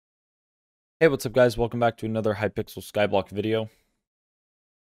Hey, what's up guys? Welcome back to another Hypixel Skyblock video.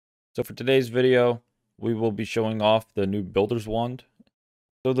 So for today's video, we will be showing off the new Builder's Wand.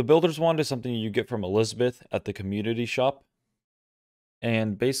 So the Builder's Wand is something you get from Elizabeth at the community shop.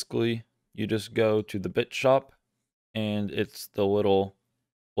 And basically, you just go to the bit shop, and it's the little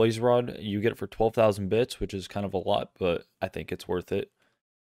blaze rod. You get it for 12,000 bits, which is kind of a lot, but I think it's worth it.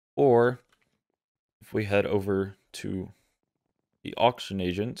 Or, if we head over to the auction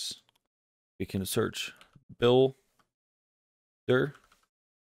agents, we can search Builder,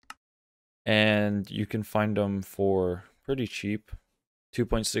 and you can find them for pretty cheap,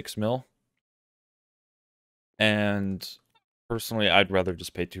 2.6 mil. And personally, I'd rather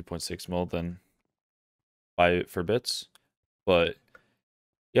just pay 2.6 mil than buy it for bits. But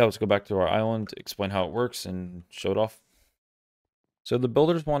yeah, let's go back to our island, explain how it works, and show it off. So the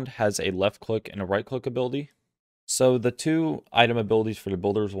Builder's Wand has a left click and a right click ability. So the two item abilities for the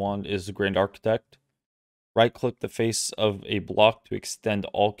Builder's Wand is the Grand Architect. Right click the face of a block to extend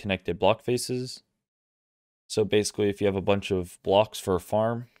all connected block faces. So basically, if you have a bunch of blocks for a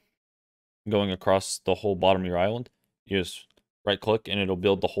farm going across the whole bottom of your island, you just right click and it'll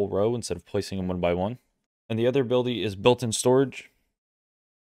build the whole row instead of placing them one by one. And the other ability is built-in storage.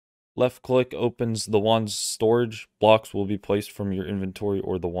 Left click opens the wand's storage. Blocks will be placed from your inventory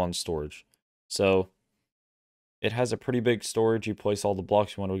or the wand storage. So it has a pretty big storage. You place all the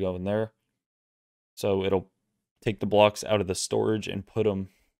blocks you want to go in there. So it'll take the blocks out of the storage and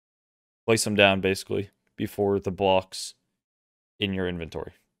place them down basically before the blocks in your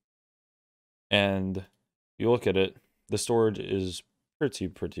inventory. And you look at it, the storage is pretty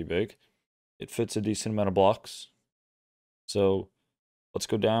big. It fits a decent amount of blocks. So let's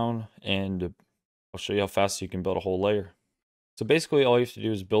go down and I'll show you how fast you can build a whole layer. So basically all you have to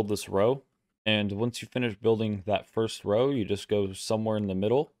do is build this row. And once you finish building that first row, you just go somewhere in the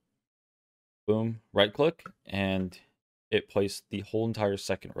middle. Boom, right click, and it placed the whole entire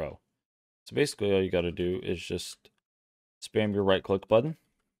second row. So basically all you got to do is just spam your right click button,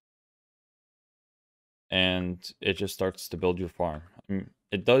 and it just starts to build your farm. I mean,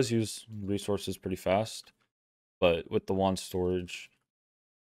 it does use resources pretty fast, but with the wand storage,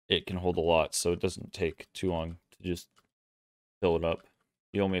 it can hold a lot, so it doesn't take too long to just fill it up.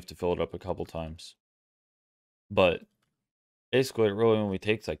 You only have to fill it up a couple times. But basically, it really only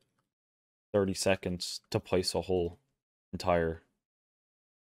takes like 30 seconds to place a whole entire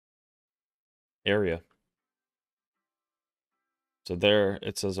area. So there,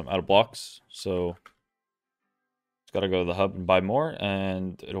 it says I'm out of blocks, so just gotta go to the hub and buy more,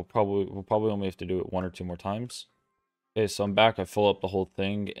 and we'll probably only have to do it 1 or 2 more times. Okay, so I'm back. I fill up the whole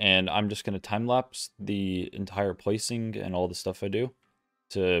thing, and I'm just gonna time lapse the entire placing and all the stuff I do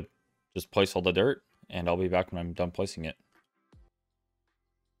to just place all the dirt, and I'll be back when I'm done placing it.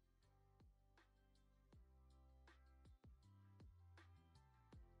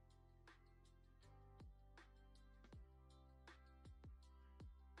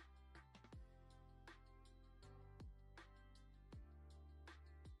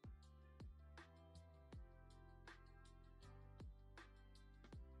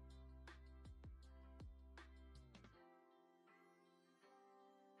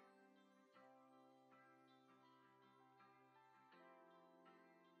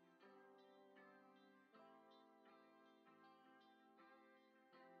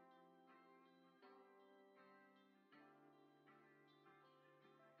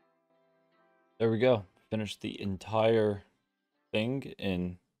 There we go. Finished the entire thing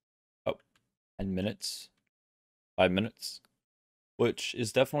in 10 minutes, 5 minutes, which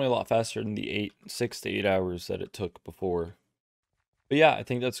is definitely a lot faster than the 6 to 8 hours that it took before. But yeah, I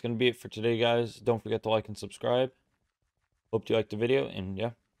think that's going to be it for today, guys. Don't forget to like and subscribe. Hope you liked the video, and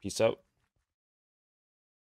yeah, peace out.